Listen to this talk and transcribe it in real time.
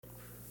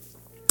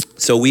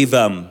So we've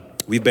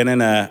been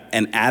in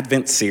an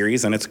Advent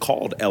series, and it's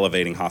called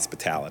Elevating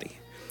Hospitality.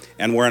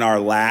 And we're in our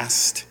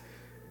last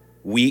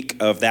week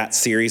of that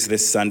series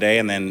this Sunday,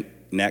 and then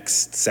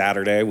next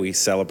Saturday we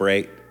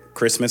celebrate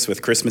Christmas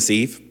with Christmas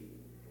Eve.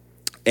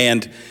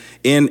 And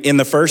in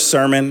the first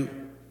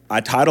sermon,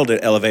 I titled it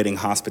Elevating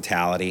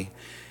Hospitality,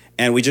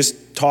 and we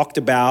just talked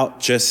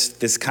about just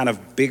this kind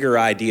of bigger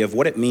idea of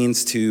what it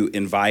means to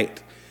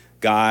invite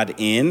God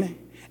in,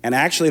 and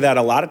actually that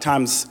a lot of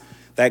times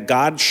that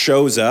God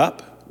shows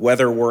up,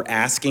 whether we're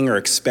asking or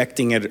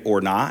expecting it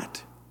or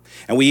not.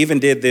 And we even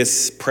did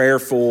this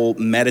prayerful,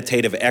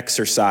 meditative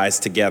exercise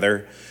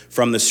together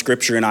from the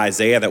scripture in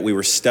Isaiah that we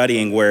were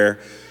studying, where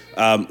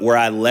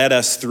I led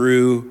us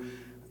through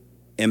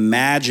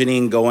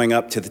imagining going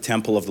up to the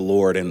temple of the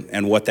Lord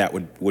and what that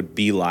would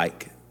be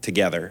like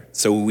together.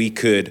 So we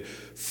could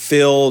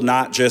fill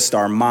not just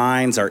our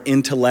minds, our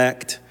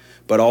intellect,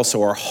 but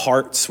also our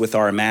hearts with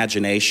our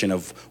imagination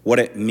of what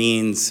it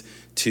means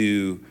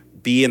to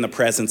be in the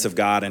presence of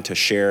God and to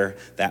share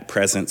that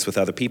presence with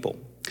other people.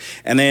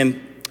 And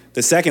then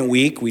the second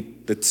week,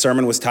 the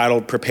sermon was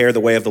titled Prepare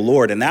the Way of the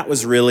Lord, and that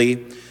was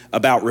really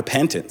about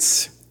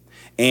repentance.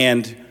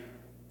 And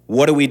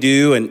what do we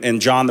do?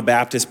 And John the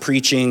Baptist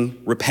preaching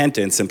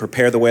repentance and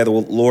prepare the way of the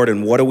Lord,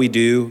 and what do we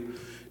do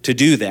to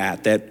do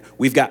that? That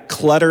we've got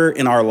clutter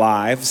in our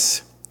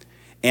lives,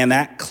 and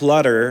that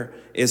clutter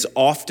is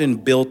often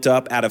built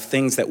up out of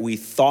things that we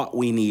thought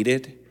we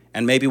needed,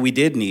 and maybe we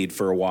did need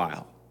for a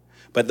while.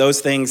 But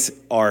those things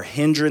are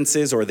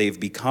hindrances, or they've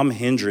become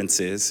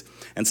hindrances.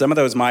 And some of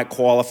those might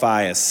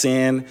qualify as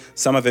sin.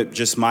 Some of it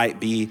just might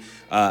be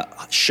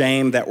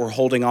shame that we're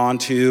holding on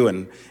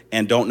to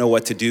and don't know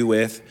what to do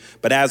with.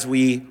 But as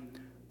we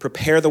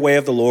prepare the way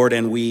of the Lord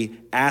and we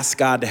ask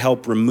God to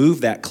help remove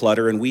that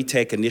clutter, and we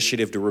take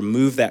initiative to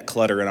remove that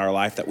clutter in our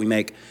life, that we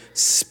make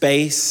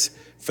space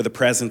for the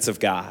presence of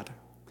God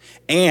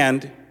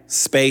and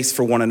space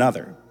for one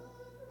another.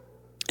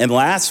 And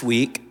last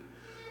week,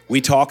 we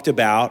talked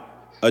about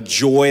a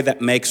joy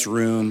that makes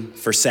room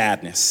for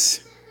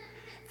sadness.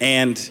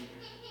 And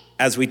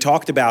as we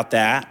talked about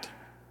that,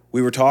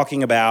 we were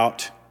talking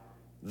about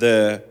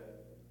the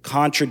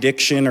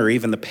contradiction or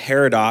even the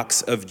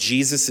paradox of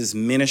Jesus'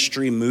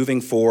 ministry moving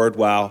forward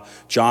while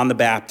John the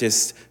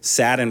Baptist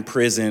sat in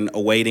prison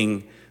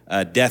awaiting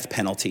a death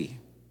penalty.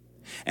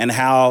 And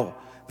how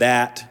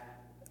that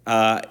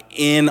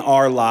in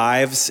our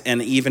lives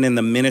and even in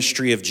the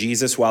ministry of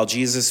Jesus, while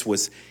Jesus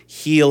was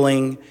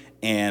healing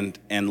and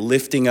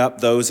lifting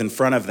up those in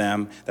front of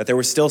them, that there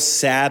was still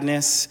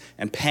sadness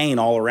and pain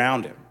all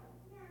around him.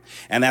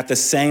 And that the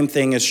same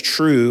thing is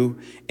true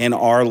in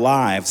our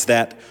lives,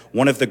 that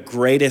one of the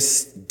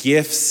greatest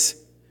gifts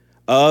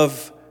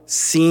of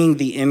seeing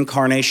the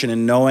incarnation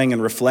and knowing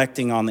and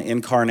reflecting on the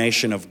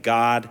incarnation of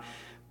God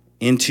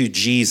into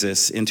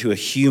Jesus, into a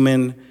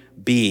human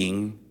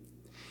being,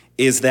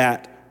 is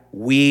that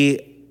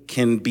we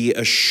can be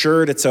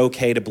assured it's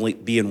okay to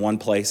be in one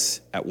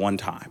place at one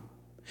time,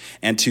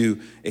 and to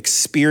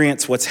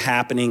experience what's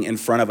happening in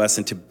front of us,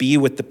 and to be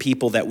with the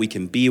people that we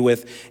can be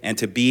with, and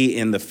to be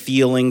in the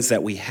feelings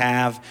that we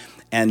have,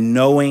 and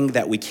knowing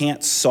that we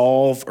can't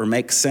solve or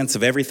make sense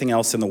of everything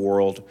else in the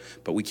world,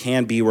 but we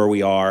can be where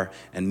we are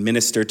and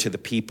minister to the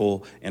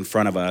people in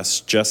front of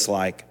us just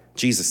like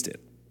Jesus did.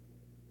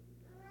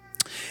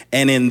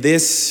 And in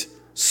this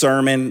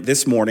sermon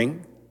this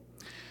morning,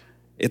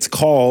 it's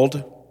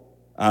called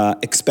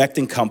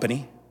Expecting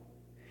Company.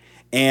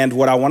 And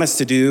what I want us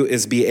to do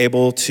is be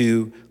able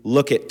to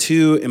look at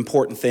two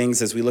important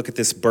things as we look at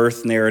this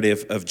birth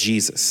narrative of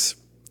Jesus.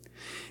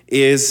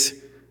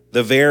 Is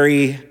the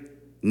very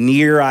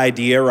near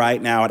idea right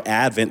now at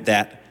Advent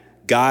that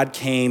God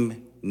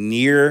came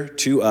near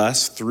to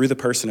us through the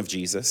person of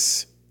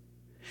Jesus,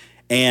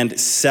 and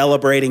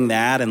celebrating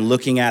that and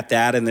looking at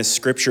that in this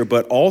scripture,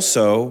 but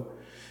also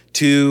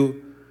to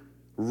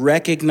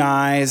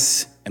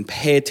recognize and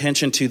pay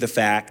attention to the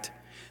fact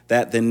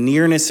that the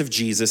nearness of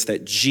Jesus,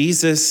 that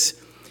Jesus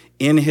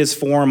in his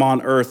form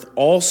on earth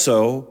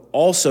also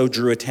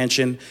drew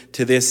attention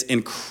to this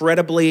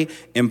incredibly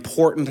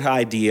important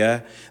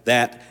idea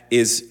that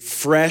is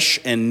fresh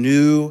and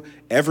new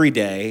every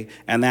day,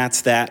 and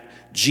that's that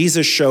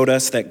Jesus showed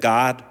us that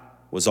God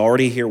was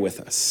already here with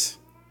us.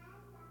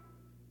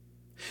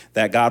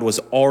 That God was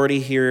already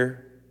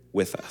here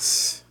with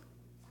us.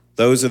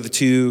 Those are the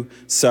two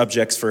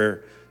subjects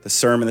for the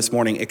sermon this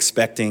morning,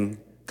 expecting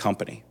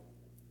company.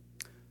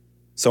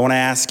 So I want to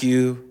ask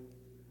you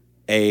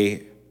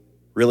a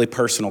really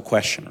personal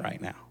question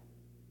right now.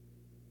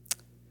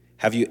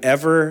 Have you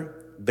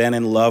ever been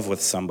in love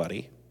with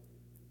somebody,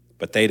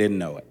 but they didn't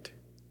know it?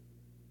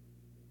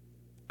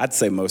 I'd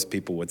say most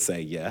people would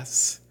say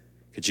yes.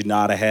 Could you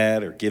nod a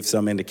head or give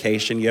some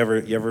indication? You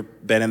ever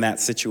been in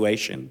that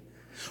situation?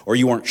 Or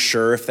you weren't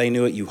sure if they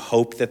knew it, you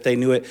hoped that they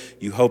knew it,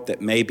 you hoped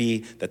that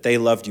maybe that they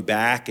loved you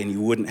back and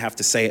you wouldn't have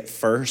to say it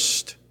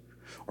first,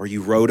 or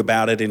you wrote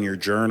about it in your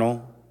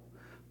journal.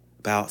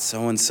 About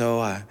so-and-so,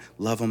 I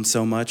love them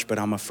so much, but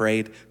I'm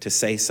afraid to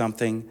say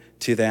something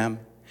to them.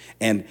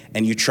 And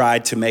you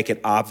tried to make it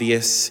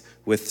obvious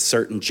with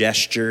certain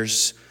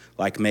gestures,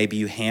 like maybe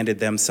you handed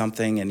them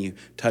something and you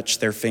touched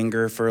their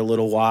finger for a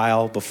little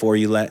while before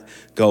you let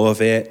go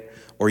of it,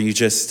 or you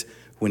just,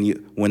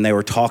 when they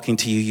were talking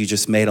to you, you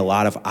just made a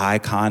lot of eye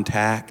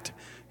contact,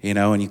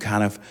 and you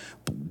kind of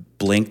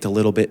blinked a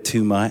little bit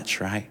too much,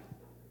 right?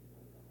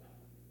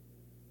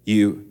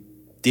 You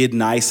did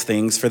nice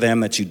things for them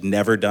that you'd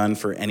never done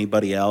for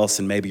anybody else,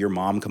 and maybe your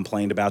mom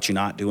complained about you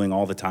not doing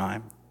all the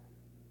time.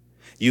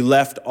 You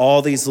left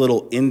all these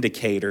little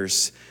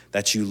indicators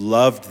that you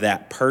loved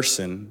that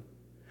person,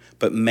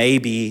 but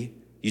maybe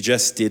you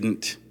just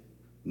didn't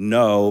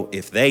know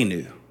if they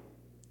knew.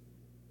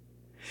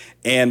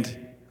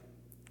 And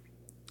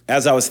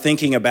as I was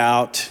thinking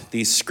about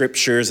these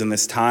scriptures and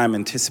this time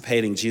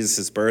anticipating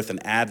Jesus' birth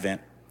and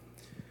Advent,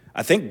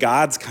 I think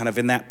God's kind of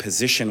in that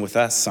position with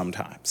us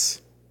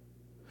sometimes,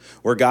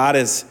 where God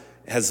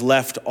has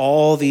left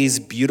all these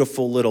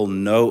beautiful little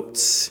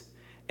notes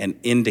and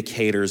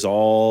indicators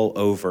all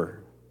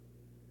over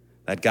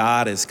that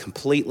God is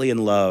completely in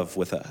love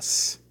with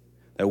us,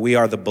 that we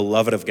are the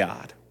beloved of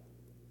God.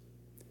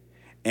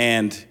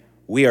 And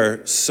we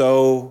are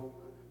so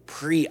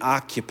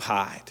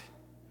preoccupied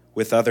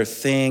with other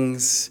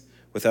things,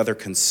 with other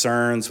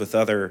concerns, with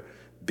other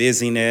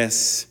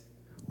busyness,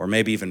 or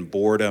maybe even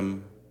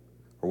boredom,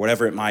 or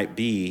whatever it might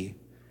be,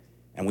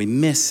 and we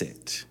miss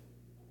it.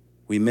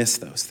 We miss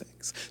those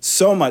things.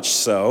 So much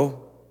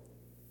so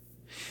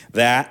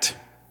that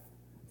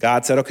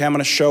God said, okay, I'm going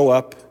to show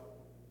up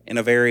in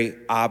a very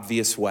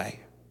obvious way.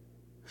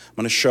 I'm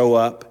going to show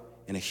up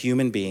in a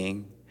human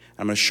being.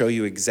 I'm going to show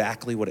you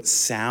exactly what it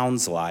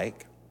sounds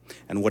like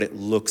and what it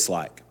looks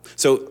like.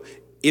 So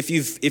if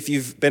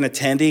you've been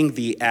attending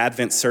the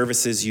Advent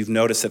services, you've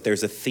noticed that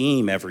there's a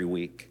theme every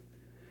week.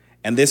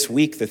 And this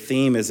week, the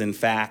theme is, in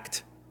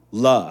fact,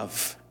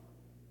 love.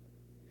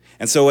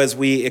 And so as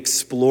we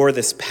explore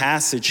this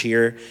passage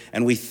here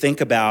and we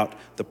think about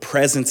the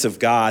presence of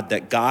God,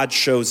 that God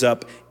shows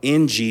up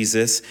in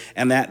Jesus,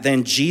 and that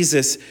then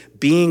Jesus,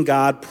 being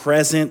God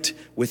present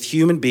with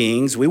human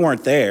beings, we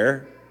weren't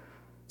there,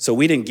 so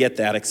we didn't get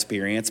that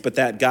experience, but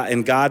that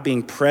God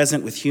being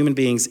present with human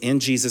beings in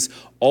Jesus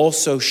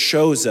also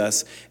shows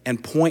us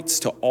and points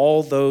to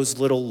all those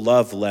little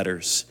love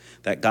letters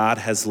that God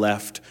has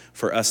left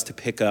for us to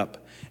pick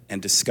up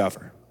and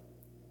discover.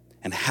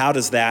 And how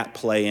does that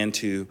play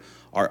into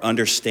our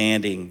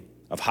understanding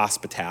of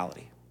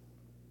hospitality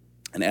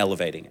and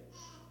elevating it?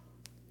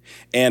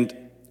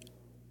 And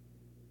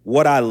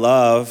what I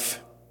love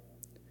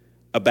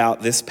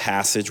about this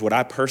passage, what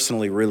I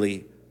personally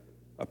really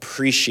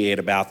appreciate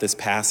about this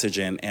passage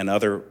and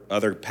other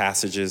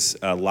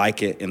passages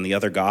like it in the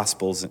other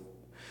Gospels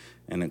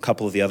and a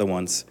couple of the other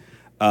ones,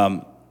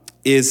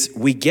 is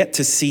we get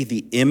to see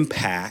the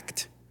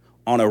impact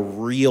on a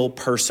real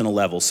personal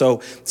level.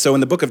 So in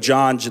the book of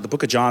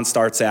John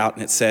starts out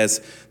and it says,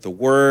 the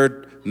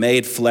Word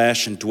made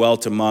flesh and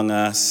dwelt among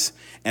us.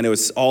 And it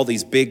was all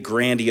these big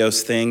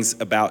grandiose things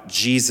about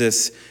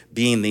Jesus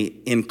being the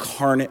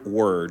incarnate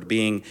Word,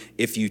 being,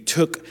 if you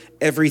took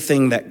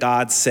everything that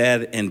God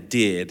said and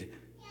did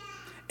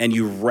and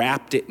you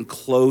wrapped it and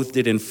clothed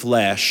it in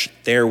flesh,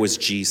 there was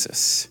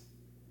Jesus.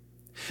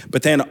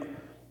 But then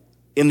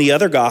in the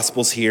other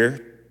Gospels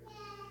here,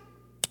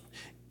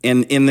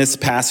 in this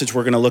passage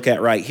we're going to look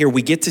at right here,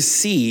 we get to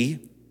see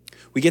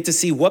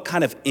what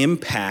kind of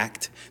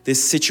impact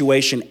this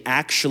situation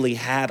actually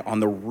had on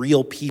the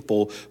real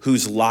people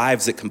whose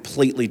lives it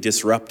completely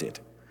disrupted,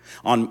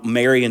 on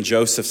Mary and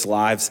Joseph's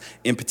lives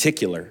in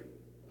particular.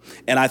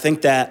 And I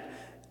think that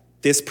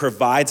this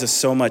provides us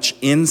so much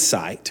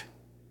insight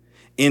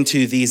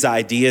into these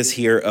ideas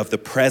here of the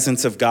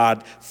presence of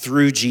God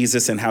through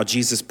Jesus and how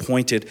Jesus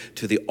pointed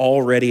to the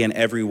already and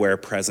everywhere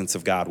presence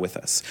of God with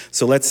us.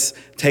 So let's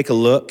take a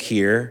look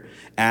here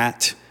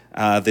at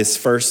these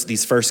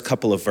first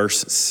couple of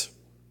verses.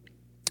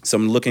 So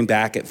I'm looking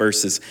back at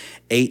verses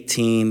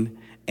 18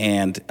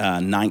 and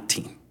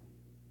 19.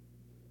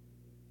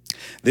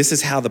 This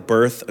is how the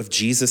birth of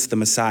Jesus the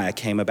Messiah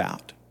came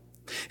about.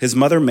 His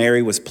mother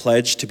Mary was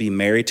pledged to be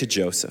married to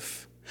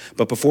Joseph,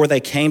 but before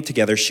they came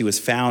together, she was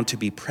found to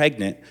be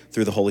pregnant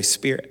through the Holy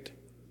Spirit.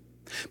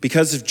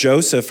 Because of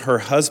Joseph, her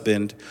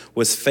husband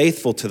was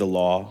faithful to the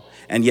law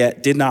and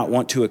yet did not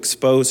want to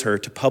expose her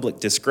to public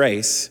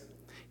disgrace,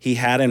 he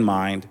had in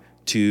mind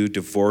to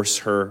divorce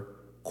her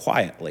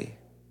quietly.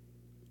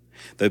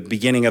 The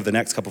beginning of the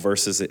next couple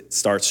verses, it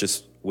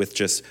starts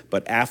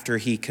but after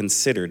he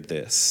considered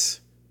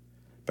this.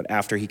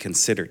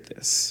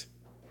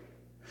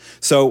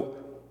 So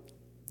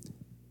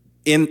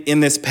in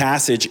this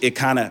passage, it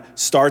kind of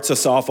starts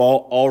us off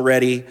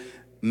already.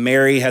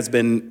 Mary has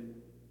been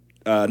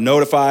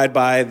notified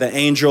by the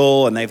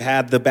angel, and they've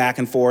had the back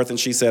and forth, and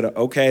she said,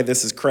 okay,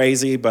 this is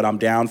crazy, but I'm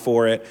down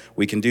for it.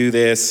 We can do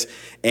this.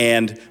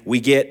 And we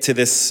get to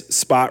this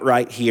spot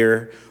right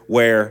here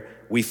where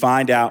we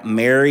find out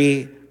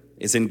Mary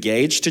is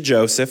engaged to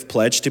Joseph,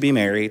 pledged to be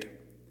married,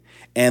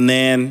 and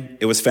then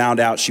it was found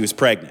out she was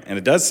pregnant. And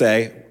it does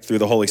say through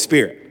the Holy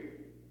Spirit.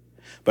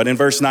 But in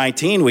verse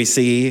 19, we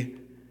see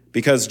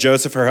Because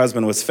Joseph, her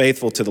husband, was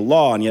faithful to the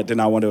law and yet did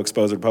not want to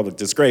expose her to public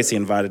disgrace,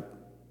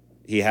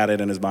 he had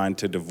it in his mind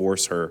to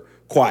divorce her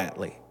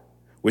quietly,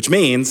 which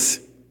means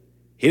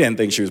he didn't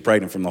think she was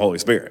pregnant from the Holy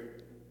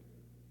Spirit.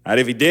 Right?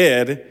 If he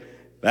did,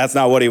 that's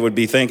not what he would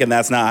be thinking.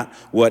 That's not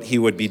what he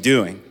would be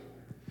doing.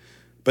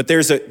 But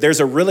there's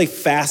a really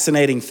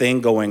fascinating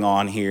thing going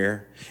on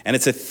here, and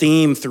it's a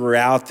theme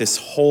throughout this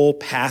whole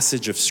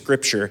passage of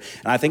Scripture.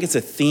 And I think it's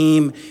a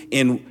theme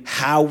in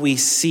how we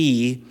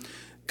see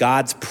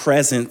God's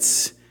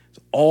presence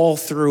all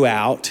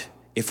throughout,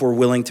 if we're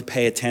willing to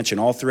pay attention,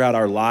 all throughout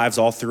our lives,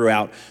 all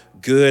throughout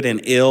good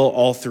and ill,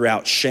 all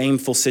throughout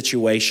shameful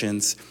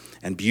situations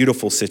and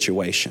beautiful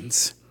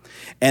situations.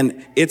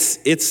 And it's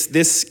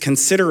this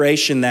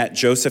consideration that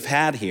Joseph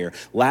had here.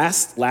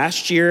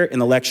 Last year in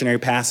the lectionary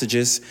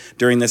passages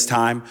during this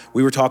time,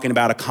 we were talking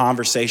about a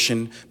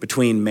conversation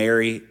between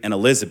Mary and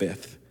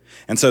Elizabeth.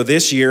 And so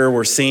this year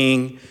we're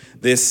seeing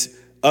this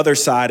other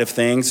side of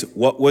things.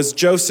 What was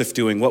Joseph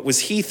doing? What was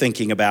he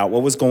thinking about?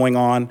 What was going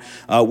on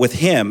with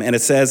him? And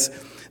it says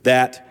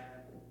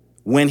that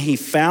when he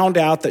found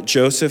out that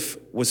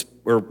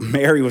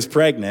Mary was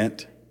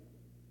pregnant,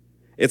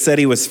 it said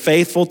he was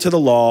faithful to the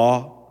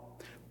law,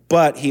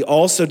 but he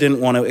also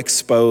didn't want to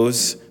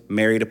expose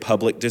Mary to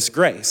public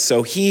disgrace.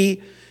 So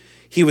he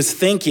was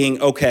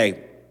thinking,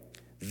 okay,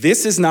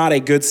 this is not a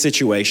good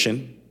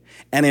situation.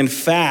 And in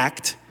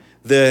fact,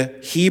 the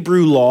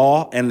Hebrew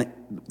law and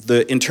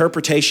the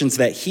interpretations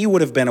that he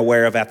would have been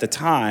aware of at the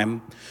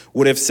time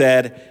would have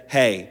said,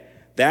 hey,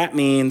 that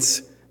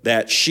means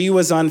that she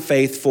was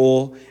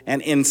unfaithful.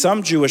 And in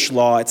some Jewish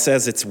law, it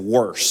says it's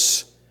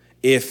worse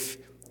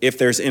if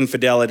there's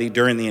infidelity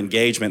during the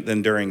engagement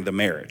than during the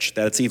marriage.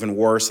 That it's even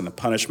worse and the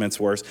punishment's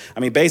worse. I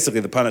mean, basically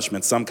the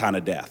punishment's some kind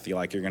of death.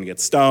 You're going to get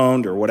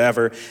stoned or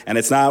whatever. And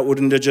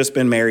wouldn't have just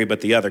been Mary,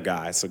 but the other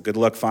guy. So good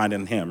luck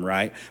finding him,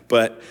 right?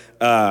 But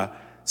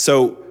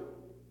so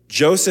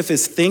Joseph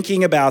is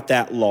thinking about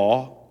that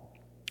law,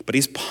 but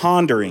he's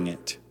pondering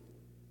it.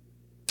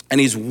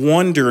 And he's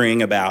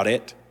wondering about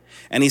it.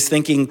 And he's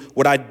thinking,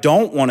 what I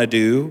don't want to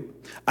do,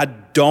 I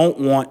don't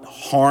want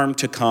harm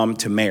to come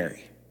to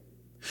Mary.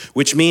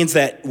 Which means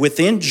that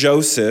within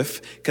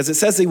Joseph, because it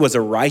says he was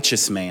a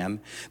righteous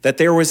man, that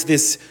there was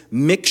this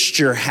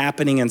mixture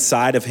happening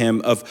inside of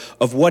him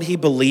of what he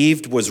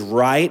believed was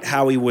right,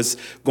 how he was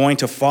going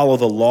to follow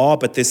the law,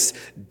 but this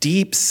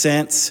deep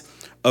sense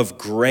of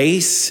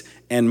grace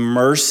and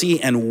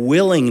mercy and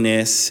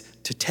willingness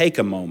to take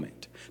a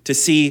moment, to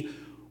see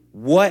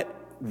what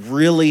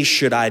really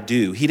should I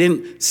do. He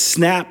didn't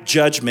snap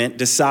judgment,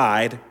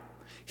 decide,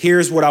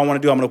 here's what I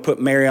want to do. I'm going to put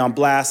Mary on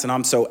blast, and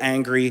I'm so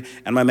angry,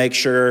 and I'm going to make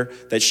sure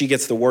that she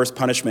gets the worst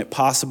punishment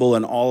possible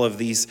and all of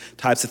these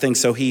types of things.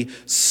 So he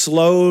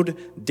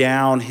slowed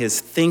down his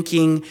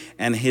thinking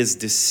and his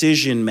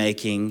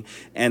decision-making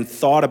and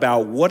thought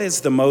about what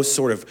is the most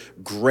sort of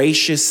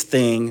gracious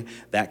thing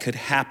that could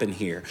happen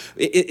here.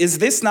 Is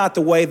this not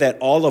the way that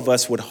all of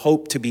us would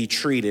hope to be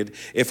treated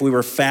if we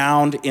were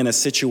found in a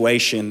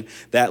situation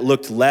that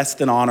looked less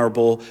than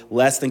honorable,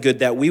 less than good,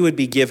 that we would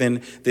be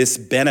given this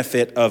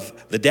benefit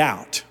of the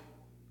doubt?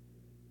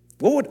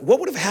 What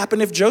would have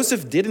happened if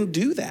Joseph didn't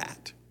do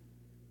that?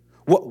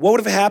 What would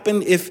have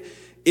happened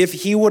if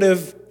he would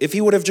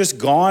have just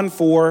gone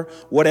for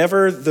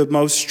whatever the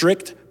most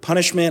strict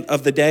punishment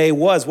of the day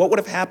was? What would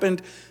have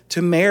happened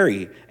to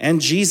Mary and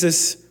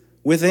Jesus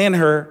within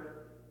her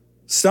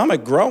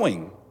stomach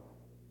growing?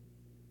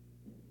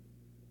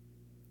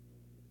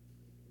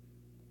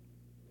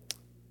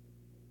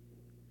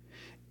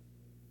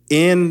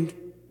 In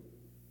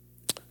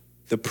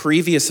the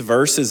previous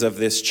verses of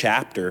this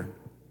chapter,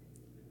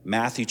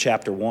 Matthew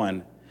chapter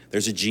 1,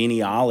 there's a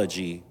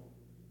genealogy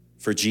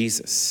for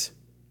Jesus.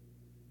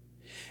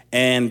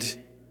 And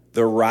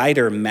the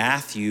writer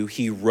Matthew,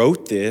 he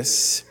wrote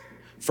this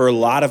for a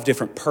lot of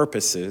different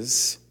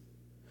purposes.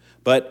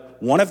 But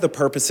one of the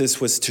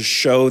purposes was to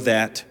show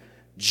that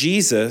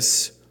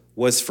Jesus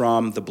was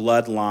from the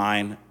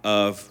bloodline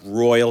of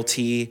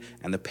royalty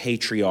and the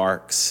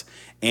patriarchs,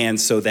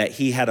 and so that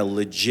he had a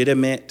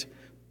legitimate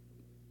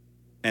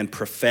and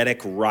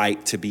prophetic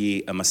right to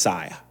be a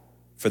Messiah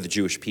for the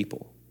Jewish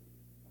people.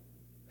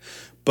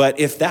 But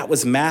if that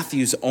was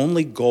Matthew's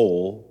only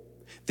goal,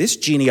 this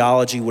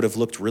genealogy would have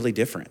looked really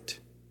different.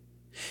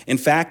 In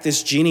fact,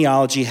 this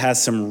genealogy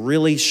has some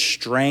really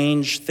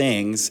strange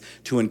things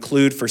to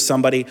include for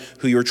somebody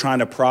who you're trying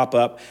to prop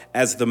up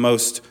as the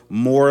most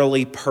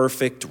morally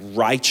perfect,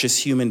 righteous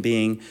human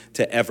being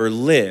to ever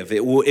live.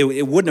 It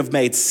wouldn't have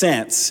made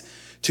sense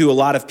to a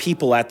lot of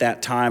people at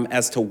that time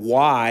as to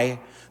why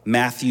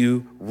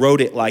Matthew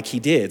wrote it like he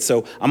did.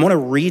 So I'm going to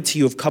read to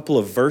you a couple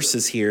of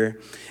verses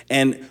here,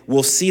 and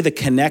we'll see the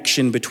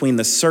connection between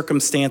the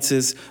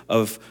circumstances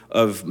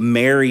of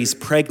Mary's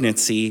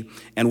pregnancy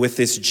and with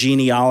this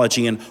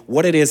genealogy and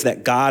what it is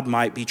that God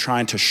might be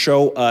trying to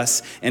show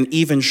us and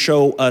even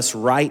show us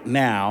right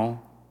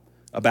now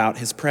about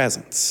his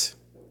presence.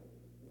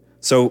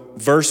 So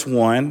verse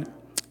 1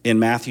 in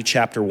Matthew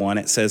chapter 1,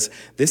 it says,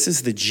 "This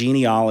is the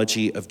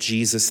genealogy of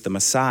Jesus the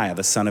Messiah,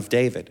 the son of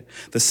David,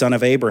 the son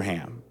of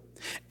Abraham.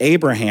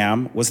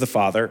 Abraham was the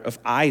father of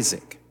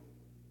Isaac.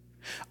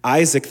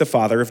 Isaac, the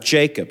father of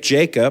Jacob.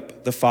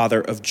 Jacob, the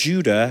father of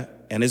Judah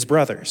and his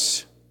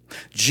brothers.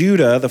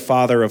 Judah, the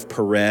father of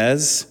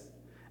Perez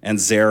and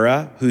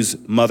Zerah, whose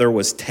mother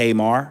was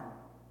Tamar.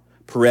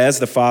 Perez,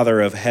 the father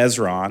of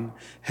Hezron.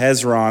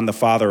 Hezron, the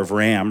father of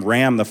Ram.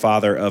 Ram, the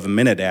father of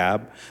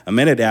Amminadab.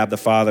 Amminadab, the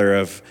father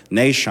of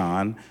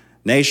Nahshon.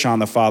 Nahshon,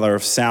 the father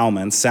of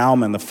Salmon.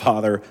 Salmon, the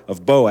father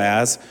of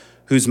Boaz,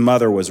 whose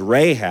mother was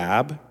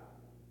Rahab.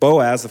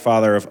 Boaz, the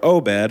father of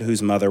Obed,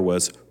 whose mother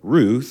was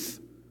Ruth.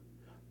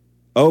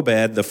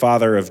 Obed, the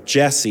father of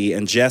Jesse,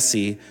 and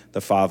Jesse,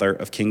 the father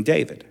of King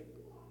David.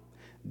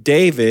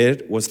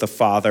 David was the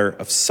father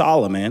of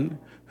Solomon,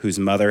 whose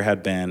mother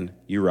had been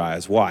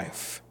Uriah's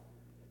wife.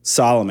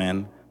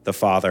 Solomon, the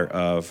father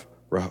of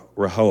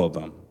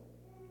Rehoboam.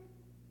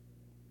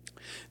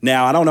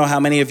 Now, I don't know how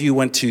many of you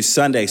went to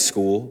Sunday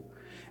school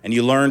and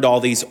you learned all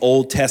these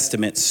Old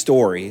Testament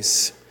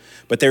stories,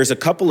 but there's a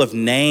couple of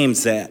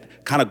names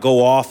that kind of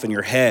go off in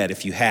your head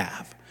if you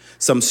have.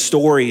 Some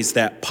stories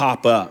that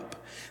pop up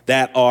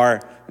that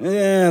are,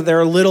 they're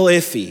a little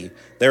iffy.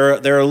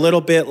 They're a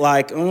little bit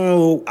like,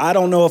 oh, I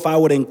don't know if I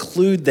would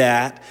include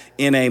that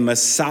in a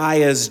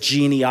Messiah's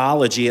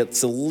genealogy.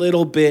 It's a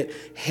little bit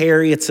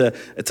hairy. It's a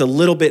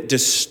little bit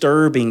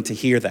disturbing to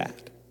hear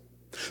that.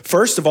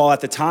 First of all,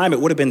 at the time, it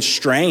would have been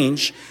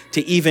strange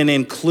to even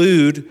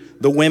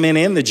include the women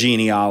in the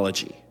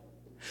genealogy.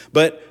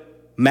 But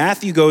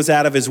Matthew goes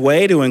out of his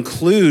way to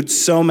include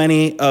so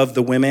many of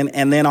the women,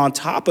 and then on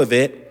top of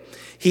it,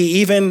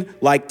 he even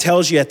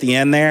tells you at the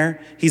end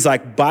there, he's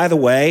like, by the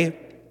way,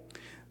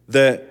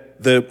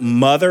 the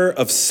mother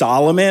of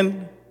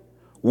Solomon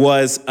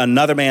was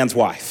another man's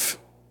wife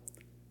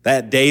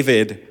that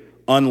David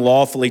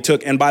unlawfully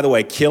took, and by the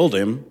way, killed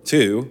him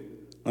too.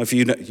 I don't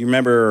know if you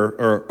remember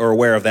or are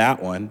aware of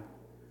that one.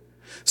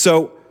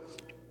 So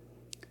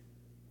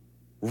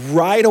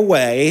right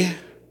away,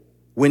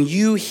 when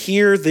you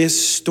hear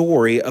this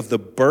story of the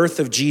birth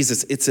of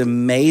Jesus, it's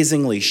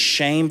amazingly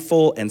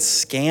shameful and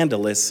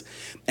scandalous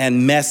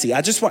and messy.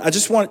 I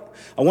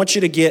want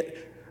you to get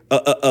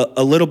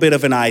a little bit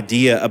of an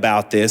idea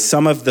about this.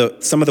 Some of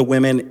the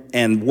women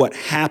and what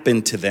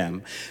happened to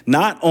them.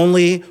 Not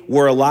only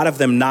were a lot of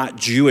them not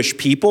Jewish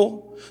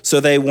people, so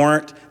they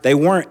weren't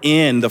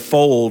in the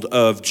fold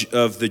of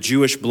the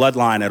Jewish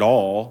bloodline at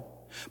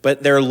all,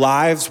 but their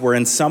lives were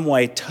in some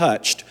way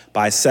touched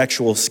by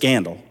sexual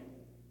scandal.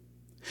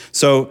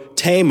 So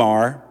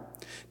Tamar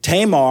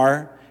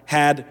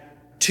had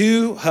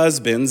two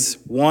husbands.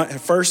 Her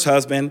first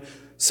husband,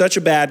 such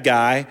a bad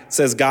guy,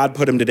 says God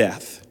put him to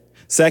death.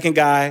 Second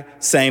guy,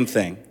 same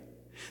thing.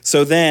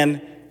 So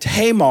then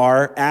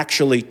Tamar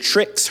actually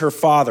tricks her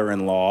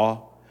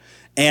father-in-law,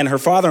 and her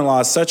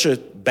father-in-law is such a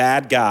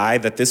bad guy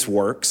that this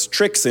works,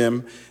 tricks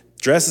him,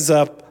 dresses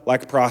up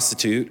like a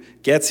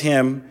prostitute, gets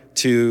him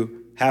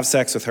to have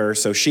sex with her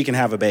so she can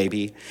have a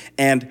baby,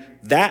 and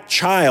that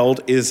child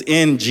is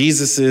in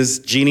Jesus's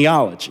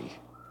genealogy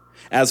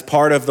as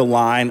part of the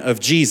line of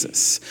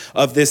Jesus,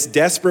 of this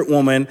desperate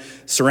woman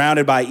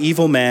surrounded by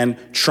evil men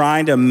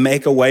trying to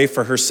make a way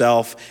for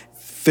herself,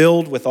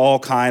 filled with all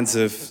kinds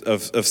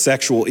of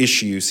sexual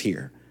issues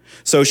here.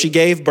 So she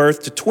gave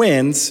birth to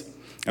twins,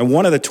 and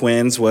one of the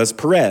twins was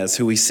Perez,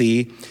 who we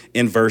see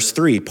in verse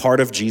 3, part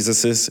of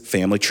Jesus's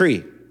family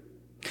tree.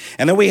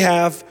 And then we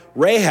have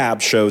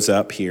Rahab shows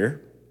up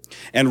here,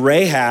 and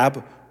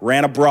Rahab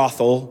ran a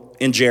brothel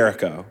in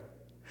Jericho.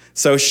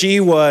 So she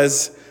ran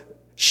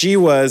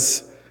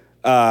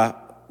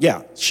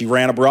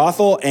a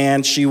brothel,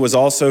 and she was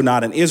also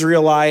not an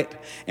Israelite,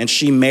 and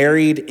she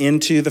married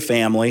into the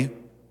family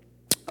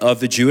of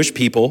the Jewish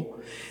people,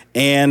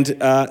 and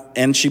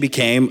she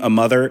became a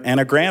mother and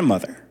a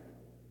grandmother.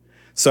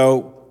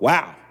 So,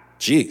 wow,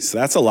 geez,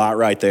 that's a lot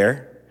right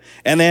there.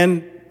 And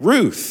then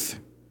Ruth.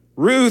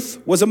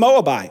 Ruth was a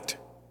Moabite.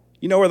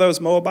 You know where those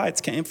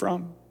Moabites came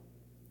from?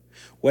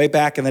 Way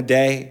back in the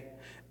day,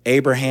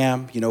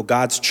 Abraham,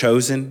 God's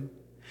chosen.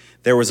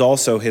 There was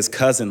also his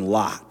cousin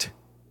Lot.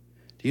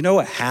 Do you know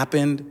what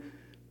happened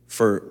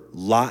for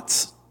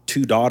Lot's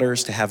two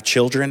daughters to have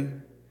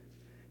children?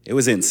 It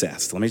was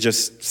incest. Let me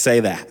just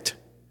say that.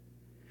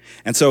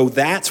 And so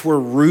that's where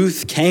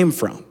Ruth came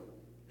from.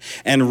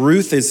 And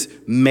Ruth is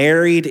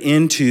married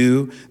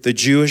into the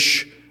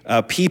Jewish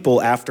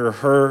people after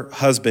her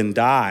husband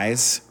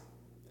dies,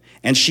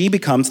 and she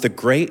becomes the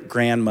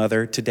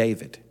great-grandmother to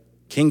David,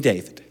 King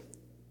David.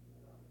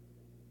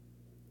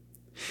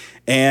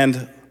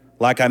 And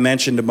like I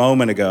mentioned a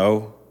moment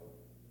ago,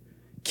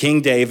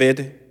 King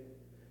David,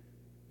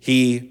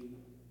 he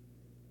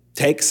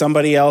takes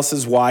somebody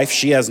else's wife.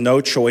 She has no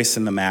choice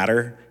in the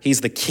matter.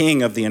 He's the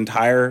king of the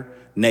entire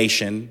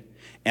nation,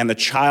 and the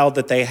child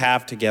that they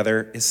have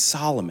together is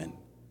Solomon,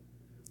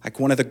 like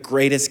one of the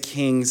greatest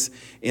kings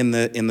in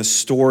the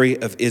story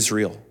of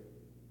Israel.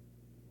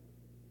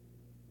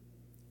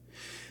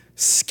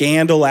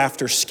 Scandal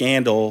after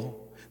scandal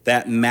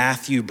that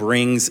Matthew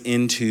brings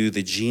into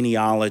the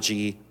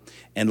genealogy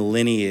and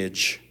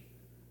lineage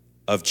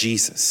of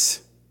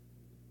Jesus.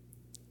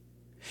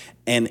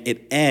 And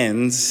it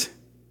ends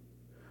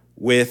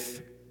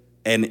with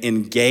an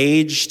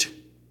engaged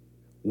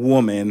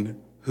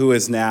woman who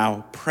is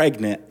now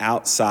pregnant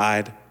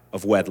outside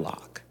of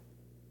wedlock.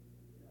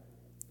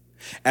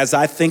 As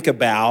I think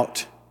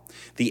about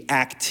the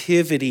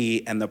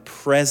activity and the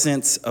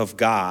presence of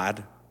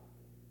God,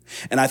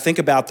 and I think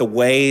about the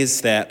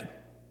ways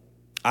that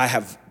I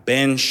have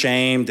been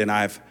shamed and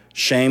I've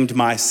shamed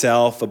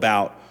myself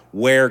about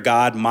where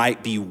God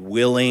might be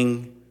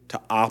willing to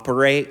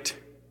operate,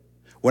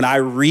 when I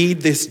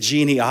read this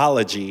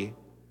genealogy,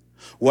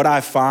 what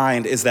I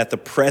find is that the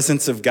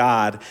presence of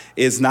God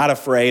is not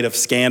afraid of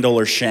scandal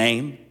or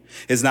shame,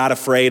 is not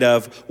afraid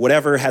of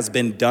whatever has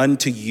been done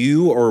to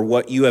you or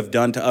what you have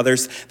done to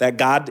others, that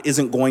God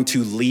isn't going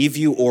to leave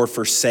you or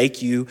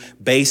forsake you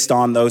based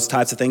on those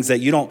types of things, that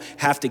you don't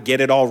have to get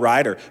it all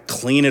right or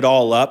clean it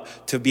all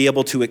up to be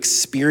able to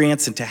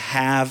experience and to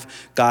have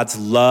God's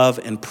love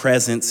and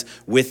presence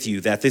with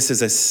you, that this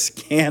is a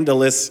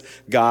scandalous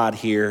God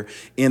here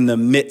in the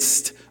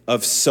midst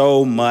of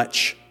so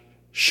much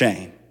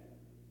shame.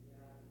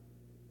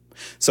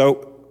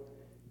 So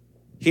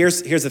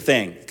here's the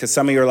thing, because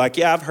some of you are like,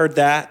 yeah, I've heard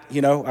that.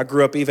 I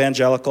grew up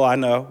evangelical. I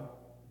know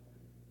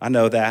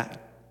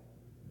that.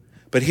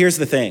 But here's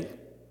the thing.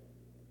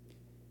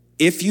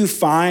 If you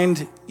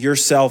find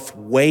yourself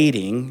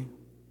waiting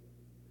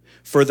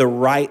for the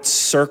right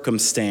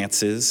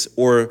circumstances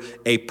or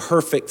a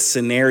perfect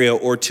scenario,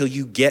 or till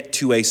you get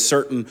to a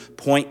certain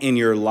point in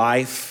your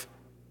life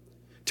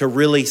to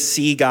really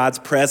see God's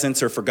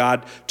presence or for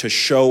God to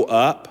show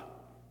up,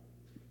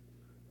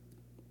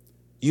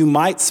 you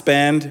might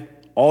spend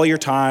all your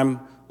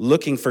time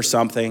looking for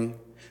something,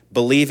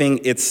 believing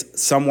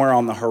it's somewhere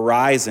on the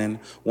horizon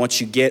once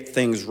you get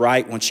things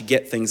right, once you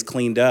get things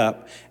cleaned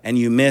up, and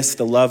you miss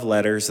the love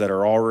letters that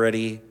are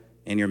already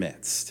in your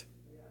midst.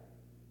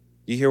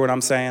 You hear what I'm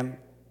saying?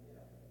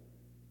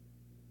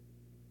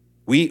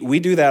 We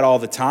do that all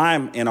the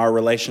time in our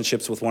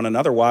relationships with one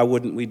another. Why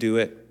wouldn't we do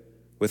it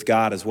with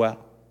God as well?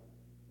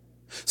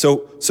 So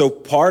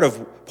part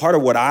of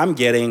what I'm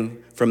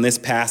getting from this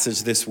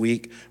passage this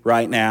week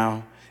right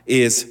now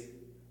is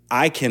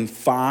I can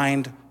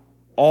find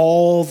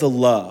all the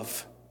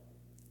love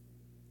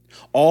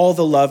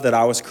that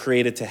I was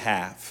created to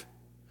have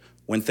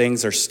when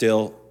things are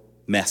still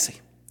messy,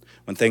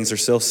 when things are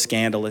still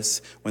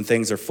scandalous, when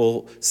things are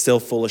still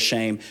full of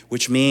shame,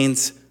 which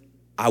means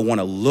I want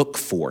to look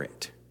for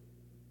it,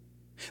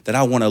 that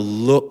I want to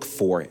look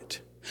for it.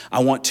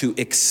 I want to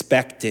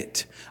expect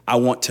it. I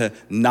want to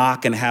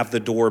knock and have the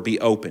door be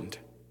opened.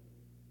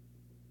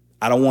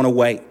 I don't want to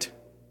wait.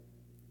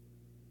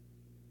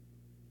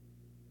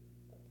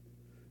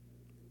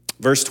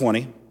 Verse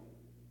 20,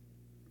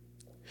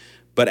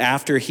 but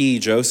after he,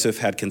 Joseph,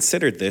 had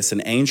considered this,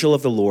 an angel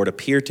of the Lord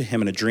appeared to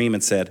him in a dream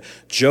and said,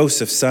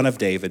 Joseph, son of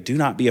David, do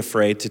not be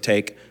afraid to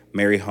take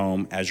Mary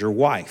home as your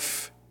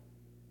wife.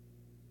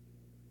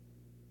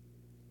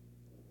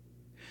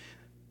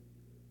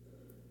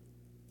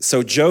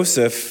 So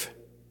Joseph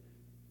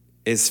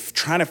is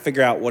trying to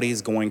figure out what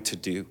he's going to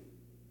do.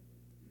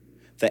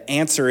 The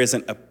answer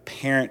isn't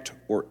apparent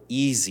or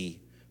easy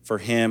for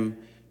him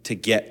to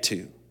get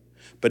to.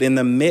 But in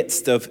the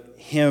midst of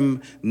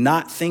him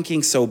not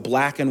thinking so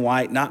black and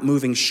white, not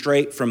moving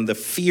straight from the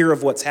fear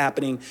of what's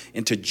happening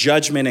into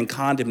judgment and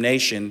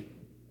condemnation,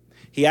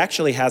 he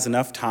actually has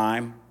enough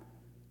time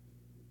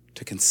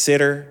to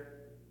consider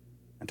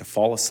and to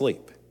fall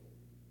asleep.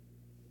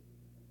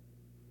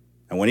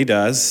 And when he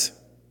does,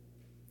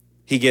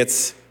 he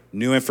gets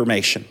new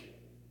information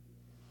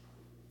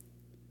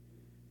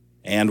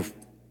and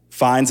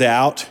finds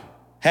out,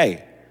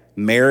 hey,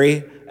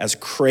 Mary, as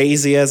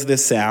crazy as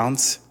this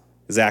sounds,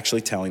 is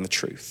actually telling the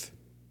truth.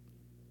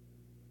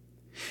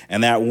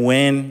 And that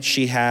when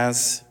she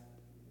has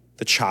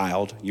the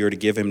child, you're to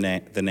give him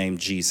the name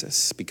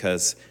Jesus,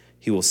 because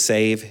he will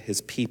save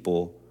his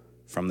people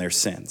from their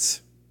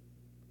sins.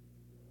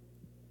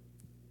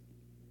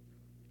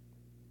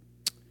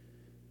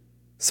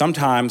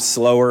 Sometimes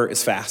slower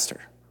is faster.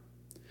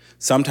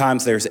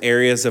 Sometimes there's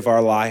areas of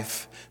our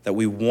life that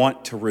we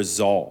want to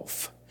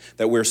resolve,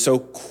 that we're so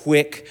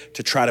quick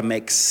to try to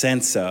make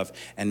sense of,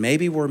 and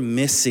maybe we're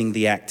missing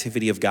the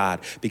activity of God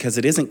because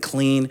it isn't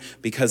clean,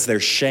 because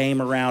there's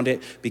shame around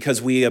it,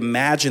 because we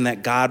imagine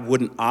that God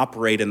wouldn't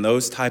operate in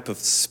those type of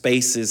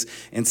spaces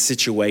and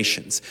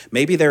situations.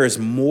 Maybe there is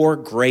more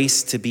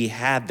grace to be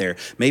had there.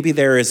 Maybe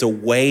there is a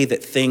way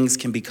that things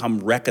can become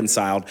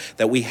reconciled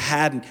that we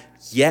hadn't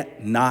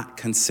yet not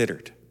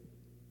considered.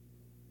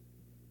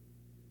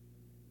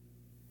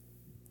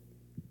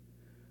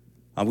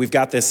 We've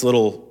got this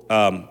little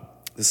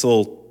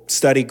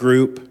study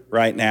group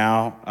right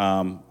now.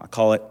 I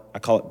call it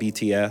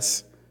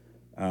BTS,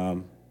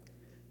 and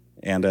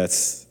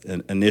it's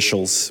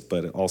initials,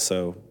 but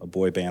also a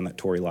boy band that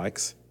Tori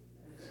likes.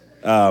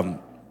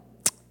 And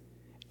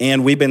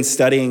we've been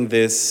studying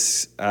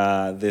this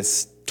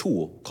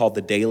tool called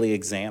the Daily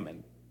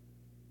Examine,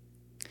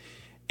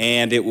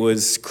 and it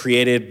was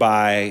created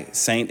by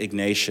Saint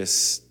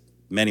Ignatius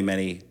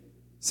many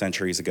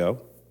centuries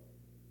ago.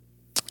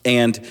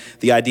 And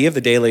the idea of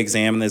the daily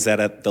examine is that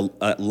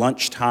at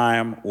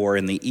lunchtime or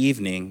in the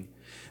evening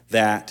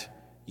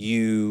that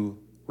you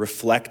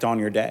reflect on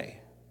your day.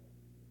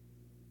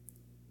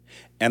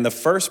 And the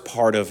first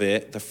part of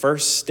it, the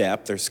first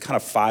step, there's kind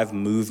of 5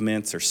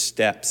 movements or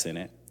steps in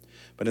it.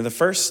 But in the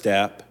first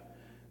step,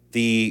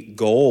 the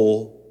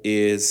goal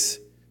is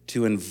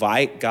to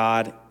invite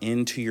God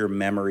into your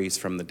memories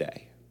from the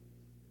day.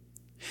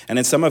 And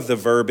in some of the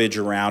verbiage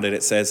around it,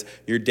 it says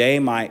your day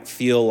might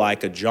feel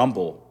like a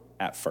jumble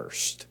at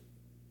first,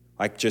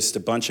 like just a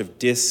bunch of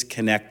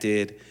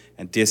disconnected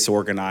and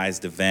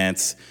disorganized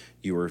events.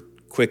 You were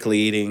quickly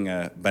eating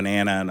a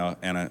banana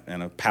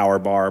and a power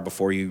bar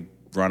before you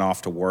run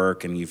off to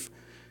work, and you've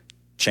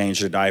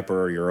changed a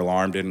diaper, or your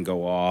alarm didn't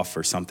go off,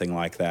 or something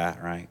like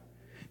that, right?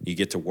 You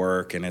get to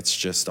work, and it's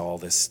just all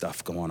this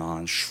stuff going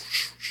on.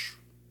 It's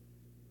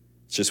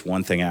just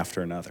one thing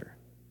after another.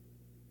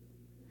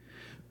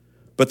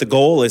 But the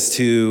goal is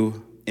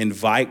to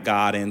invite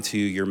God into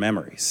your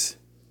memories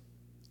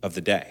of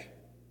the day.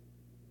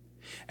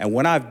 And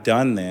when I've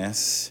done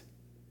this,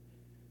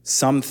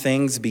 some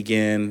things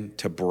begin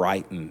to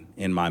brighten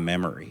in my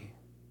memory.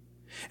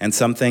 And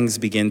some things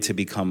begin to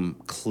become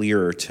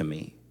clearer to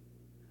me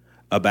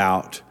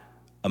about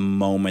a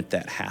moment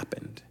that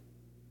happened,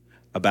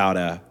 about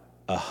a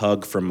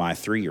hug from my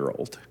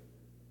 3-year-old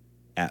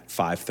at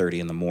 5:30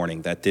 in the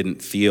morning that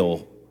didn't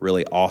feel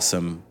really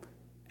awesome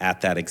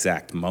at that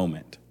exact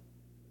moment.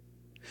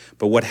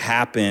 But what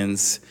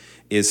happens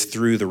is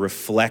through the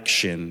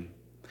reflection,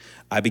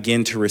 I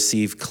begin to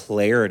receive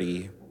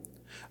clarity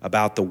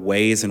about the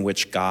ways in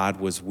which God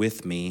was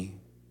with me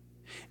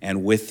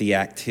and with the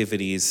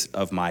activities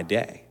of my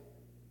day.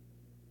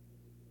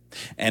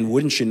 And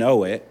wouldn't you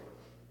know it,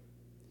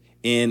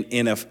 in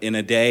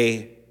a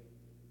day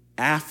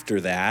after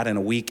that, and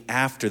a week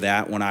after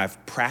that, when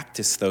I've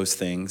practiced those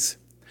things,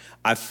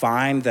 I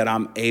find that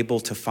I'm able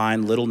to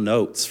find little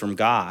notes from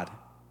God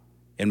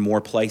in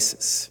more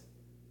places.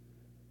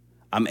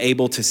 I'm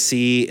able to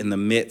see in the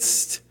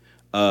midst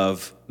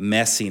of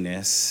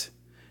messiness,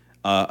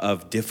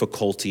 of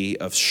difficulty,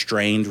 of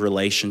strained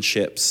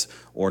relationships,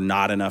 or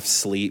not enough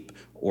sleep,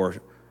 or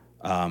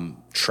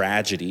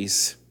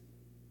tragedies,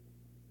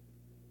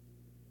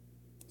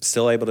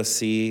 still able to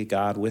see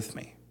God with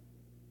me.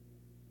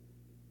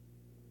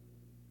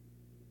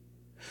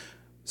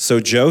 So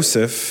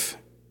Joseph,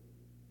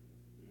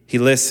 he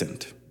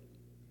listened.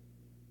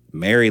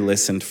 Mary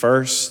listened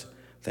first,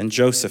 then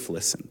Joseph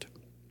listened.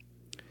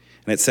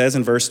 And it says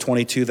in verse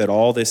 22 that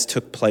all this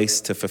took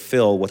place to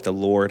fulfill what the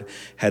Lord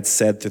had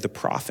said through the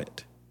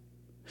prophet.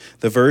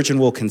 The virgin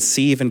will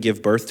conceive and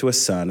give birth to a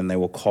son, and they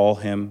will call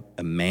him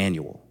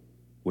Emmanuel,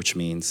 which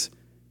means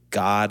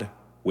God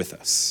with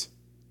us.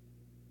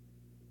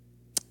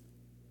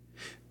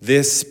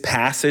 This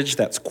passage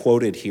that's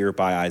quoted here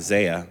by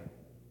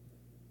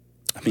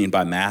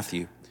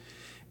Matthew,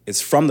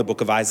 is from the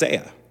book of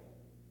Isaiah.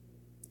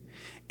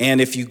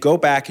 And if you go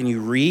back and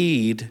you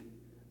read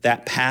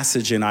that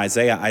passage in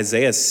Isaiah,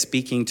 Isaiah is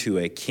speaking to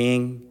a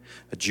king,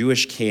 a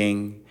Jewish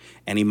king,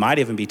 and he might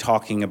even be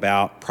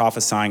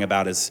prophesying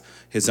about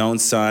his own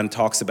son,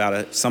 talks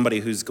about somebody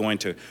who's going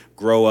to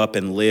grow up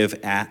and live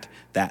at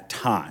that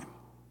time.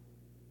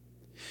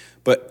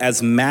 But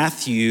as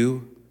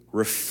Matthew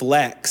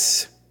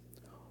reflects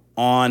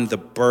on the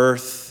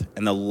birth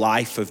and the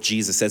life of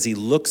Jesus, as he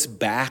looks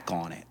back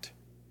on it,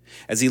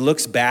 as he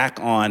looks back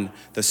on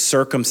the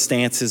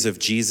circumstances of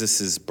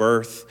Jesus'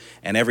 birth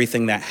and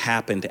everything that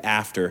happened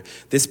after,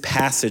 this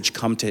passage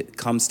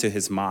comes to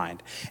his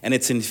mind. And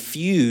it's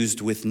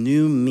infused with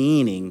new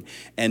meaning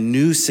and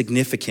new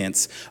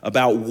significance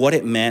about what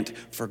it meant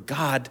for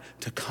God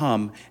to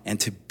come and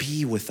to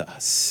be with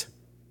us.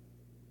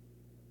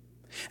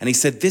 And he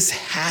said, this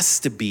has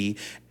to be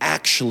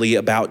actually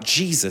about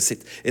Jesus.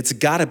 It's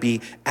got to be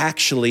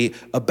actually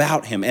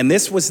about him. And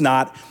this is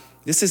not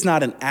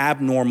an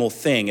abnormal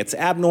thing. It's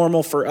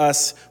abnormal for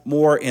us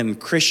more in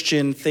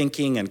Christian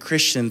thinking and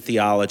Christian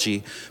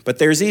theology. But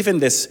there's even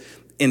this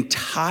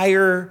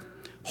entire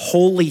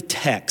holy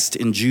text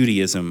in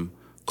Judaism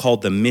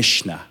called the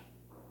Mishnah.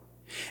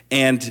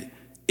 And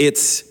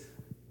it's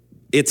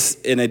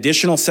an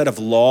additional set of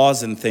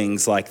laws and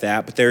things like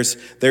that. But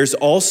there's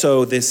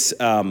also this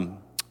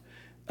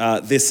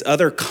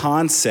other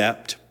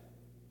concept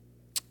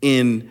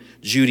in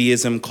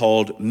Judaism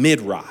called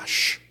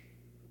midrash.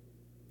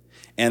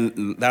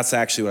 And that's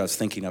actually what I was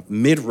thinking of,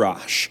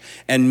 midrash.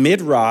 And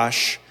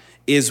midrash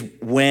is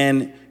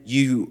when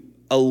you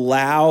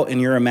allow in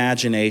your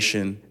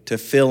imagination to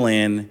fill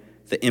in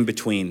the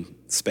in-between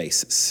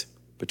spaces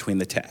between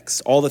the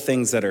texts. All the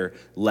things that are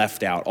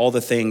left out, all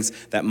the things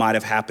that might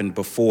have happened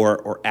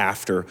before or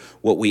after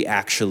what we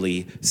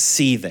actually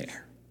see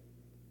there.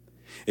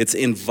 It's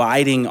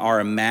inviting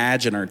our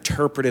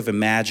interpretive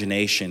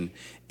imagination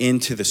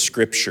into the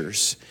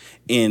scriptures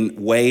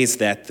in ways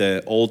that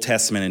the Old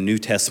Testament and New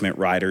Testament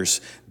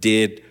writers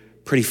did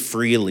pretty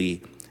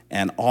freely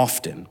and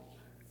often.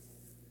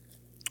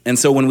 And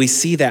so when we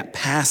see that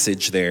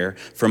passage there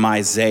from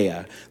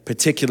Isaiah,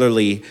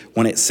 particularly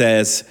when it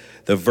says,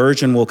 the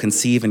virgin will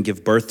conceive and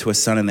give birth to a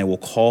son, and they will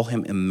call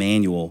him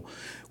Emmanuel,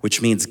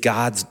 which means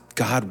God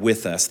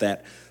with us,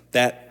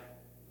 that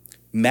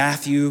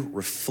Matthew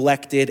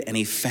reflected and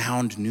he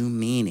found new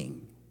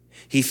meaning.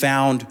 He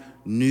found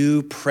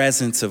new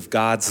presence of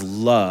God's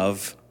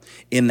love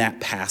in that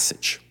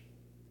passage.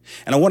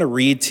 And I want to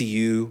read to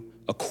you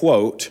a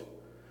quote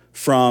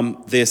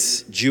from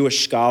this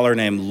Jewish scholar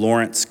named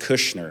Lawrence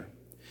Kushner.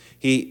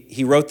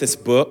 He wrote this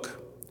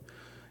book,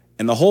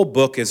 and the whole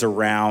book is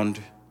around,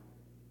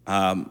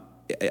 I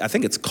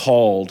think it's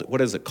called,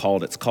 what is it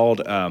called? It's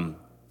called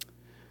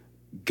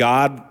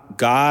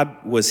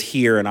God was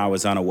here and I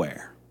was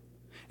unaware.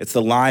 It's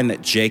the line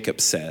that Jacob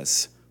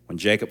says when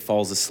Jacob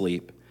falls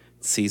asleep,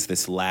 sees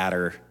this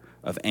ladder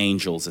of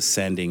angels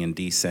ascending and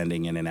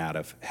descending in and out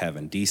of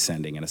heaven,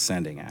 descending and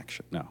ascending,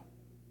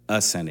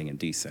 ascending and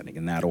descending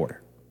in that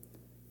order.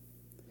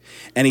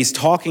 And he's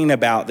talking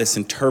about this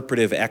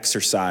interpretive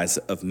exercise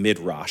of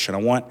midrash, and I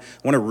want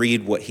to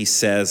read what he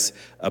says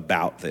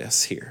about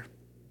this here.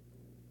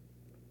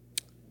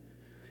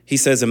 He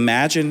says,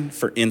 imagine,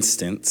 for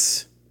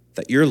instance,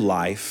 that your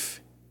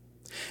life,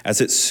 as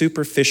it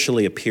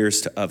superficially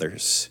appears to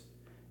others,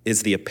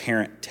 is the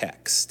apparent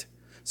text.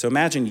 So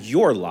imagine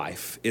your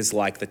life is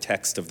like the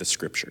text of the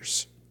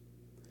scriptures.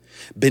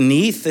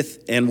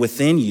 Beneath and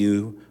within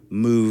you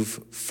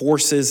move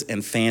forces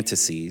and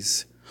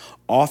fantasies,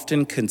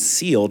 often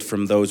concealed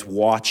from those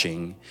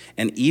watching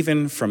and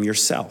even from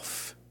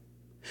yourself,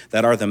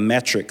 that are the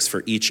metrics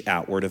for each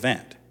outward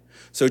event.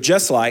 So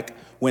just like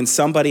when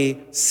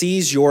somebody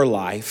sees your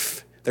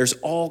life, there's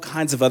all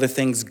kinds of other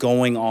things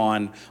going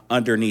on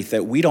underneath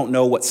that we don't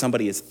know what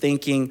somebody is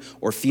thinking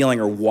or feeling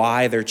or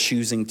why they're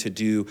choosing to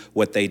do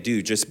what they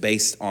do just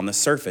based on the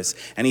surface.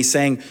 And he's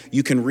saying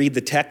you can read the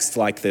text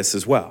like this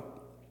as well.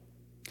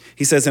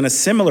 He says, in a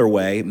similar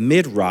way,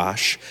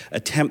 midrash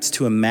attempts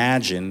to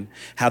imagine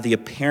how the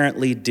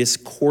apparently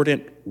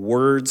discordant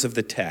words of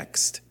the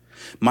text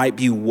might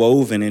be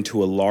woven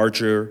into a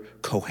larger,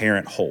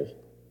 coherent whole.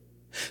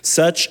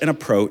 Such an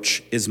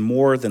approach is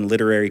more than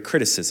literary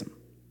criticism.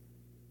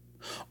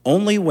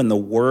 Only when the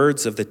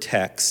words of the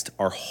text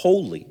are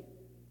holy,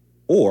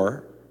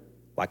 or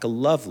like a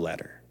love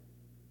letter,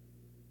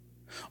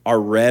 are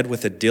read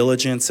with a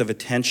diligence of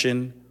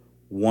attention,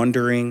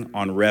 wondering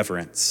on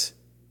reverence,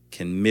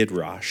 can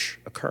midrash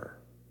occur.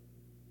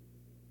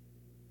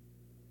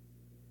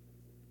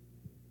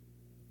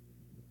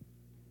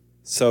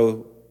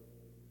 So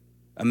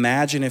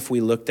imagine if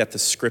we looked at the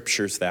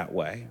scriptures that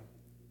way,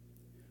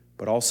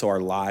 but also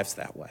our lives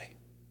that way.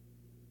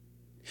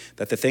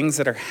 That the things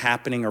that are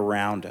happening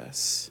around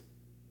us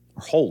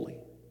are holy.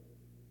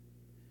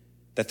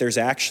 That there's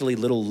actually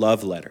little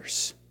love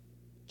letters.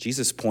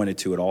 Jesus pointed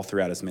to it all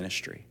throughout his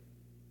ministry.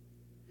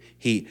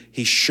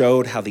 He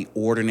showed how the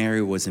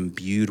ordinary was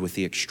imbued with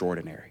the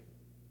extraordinary.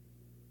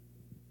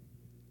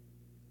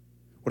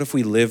 What if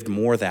we lived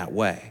more that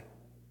way?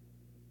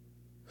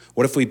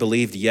 What if we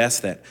believed, yes,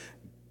 that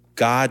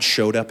God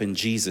showed up in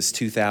Jesus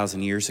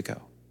 2,000 years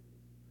ago?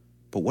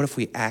 But what if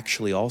we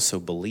actually also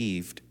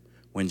believed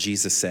when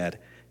Jesus said,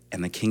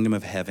 and the kingdom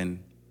of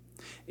heaven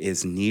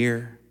is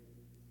near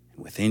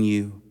and within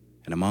you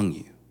and among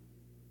you?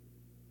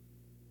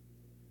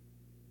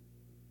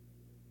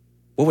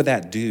 What would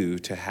that do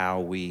to how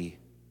we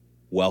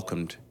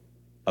welcomed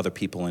other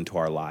people into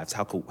our lives,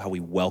 how we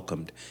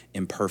welcomed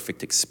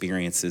imperfect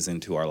experiences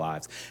into our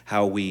lives,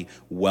 how we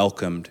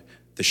welcomed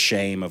the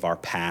shame of our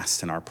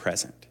past and our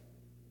present?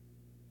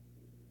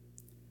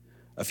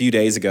 A few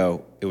days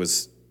ago,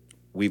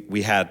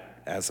 we had,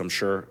 as I'm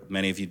sure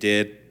many of you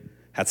did,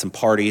 had some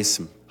parties,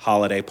 some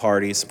holiday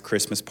parties, some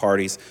Christmas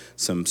parties,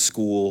 some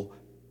school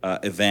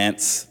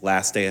events.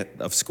 Last day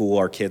of school,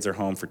 our kids are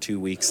home for 2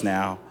 weeks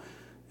now,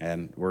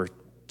 and we're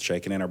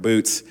shaking in our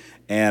boots,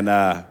 and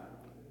our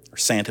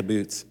Santa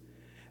boots.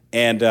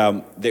 And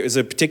there was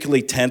a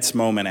particularly tense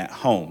moment at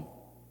home.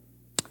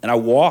 And I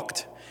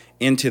walked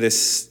into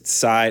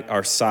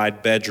our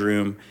side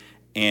bedroom,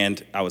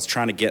 and I was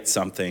trying to get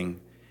something,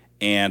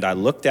 and I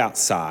looked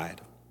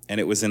outside, and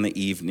it was in the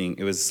evening.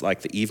 It was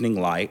like the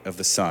evening light of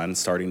the sun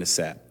starting to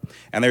set.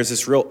 And there's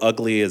this real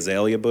ugly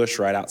azalea bush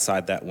right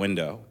outside that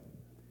window.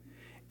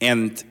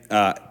 And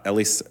at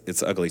least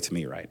it's ugly to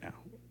me right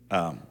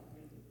now.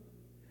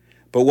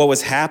 But what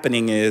was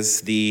happening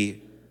is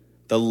the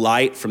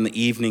light from the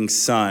evening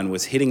sun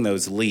was hitting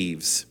those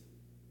leaves,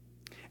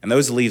 and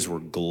those leaves were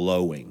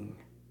glowing.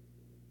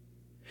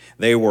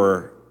 They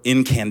were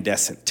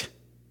incandescent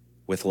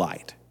with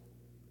light.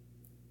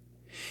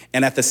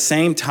 And at the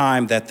same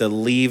time that the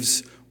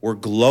leaves were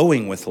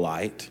glowing with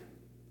light,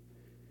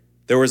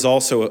 there was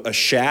also a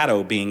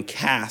shadow being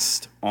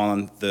cast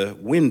on the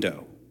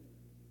window.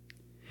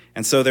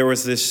 And so there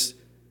was this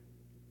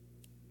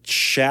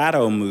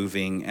shadow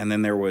moving, and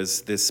then there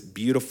was this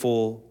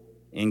beautiful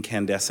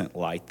incandescent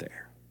light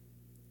there.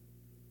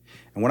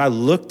 And when I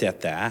looked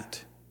at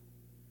that,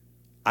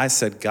 I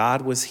said,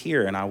 God was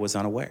here and I was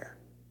unaware.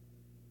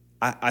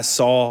 I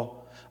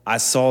saw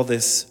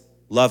this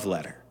love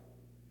letter.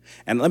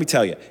 And let me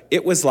tell you,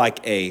 it was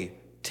like a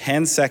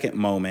 10-second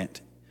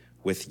moment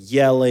with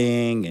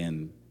yelling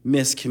and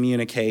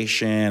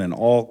miscommunication and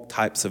all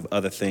types of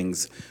other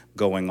things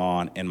going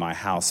on in my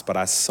house. But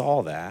I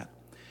saw that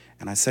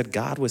and I said,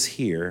 God was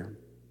here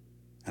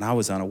and I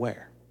was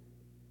unaware.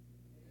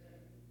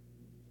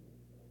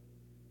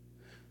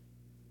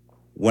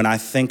 When I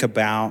think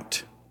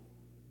about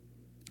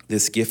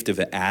this gift of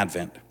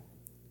Advent,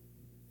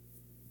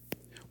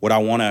 what I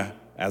want to,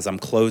 as I'm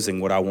closing,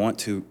 what I want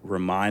to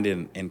remind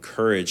and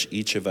encourage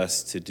each of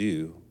us to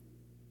do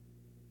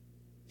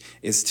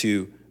is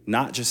to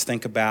not just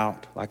think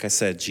about, like I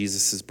said,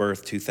 Jesus'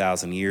 birth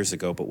 2,000 years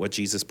ago, but what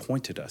Jesus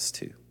pointed us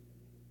to.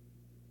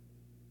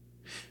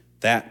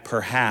 That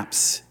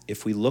perhaps,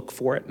 if we look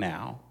for it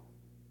now,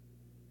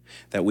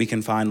 that we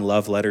can find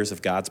love letters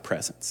of God's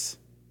presence,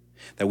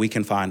 that we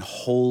can find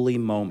holy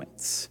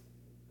moments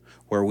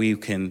where we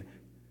can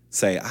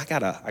say, I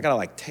gotta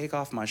like take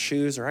off my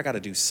shoes, or I gotta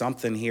do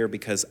something here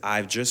because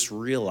I've just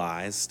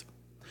realized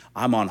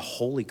I'm on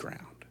holy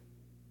ground,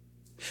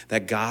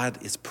 that God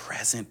is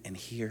present and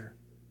here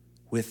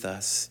with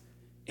us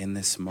in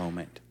this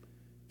moment,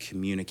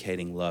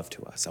 communicating love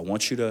to us. I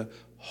want you to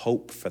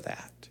hope for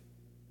that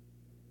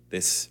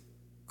this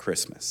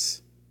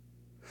Christmas.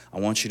 I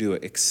want you to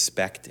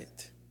expect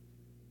it,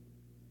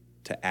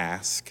 to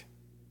ask,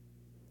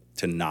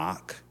 to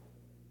knock,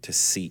 to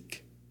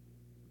seek.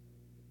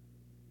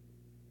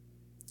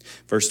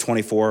 Verse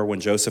 24, when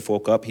Joseph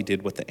woke up, he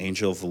did what the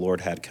angel of the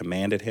Lord had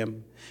commanded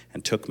him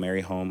and took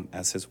Mary home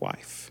as his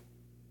wife.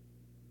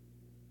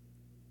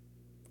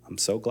 I'm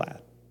so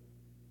glad.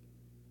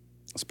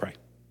 Let's pray.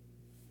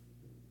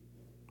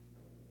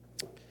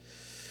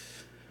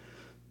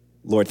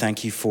 Lord,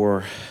 thank you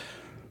for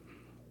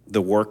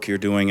the work you're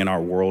doing in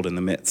our world in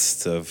the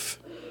midst of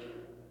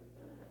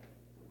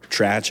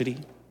tragedy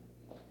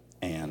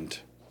and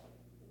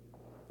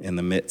in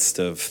the midst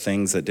of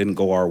things that didn't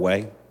go our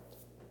way.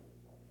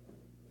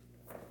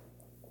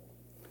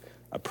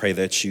 I pray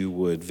that you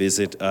would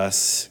visit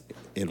us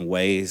in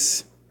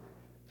ways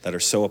that are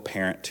so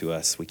apparent to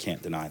us we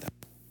can't deny them.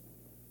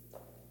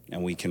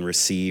 And we can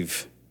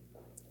receive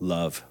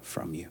love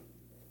from you.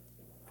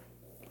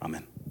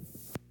 Amen.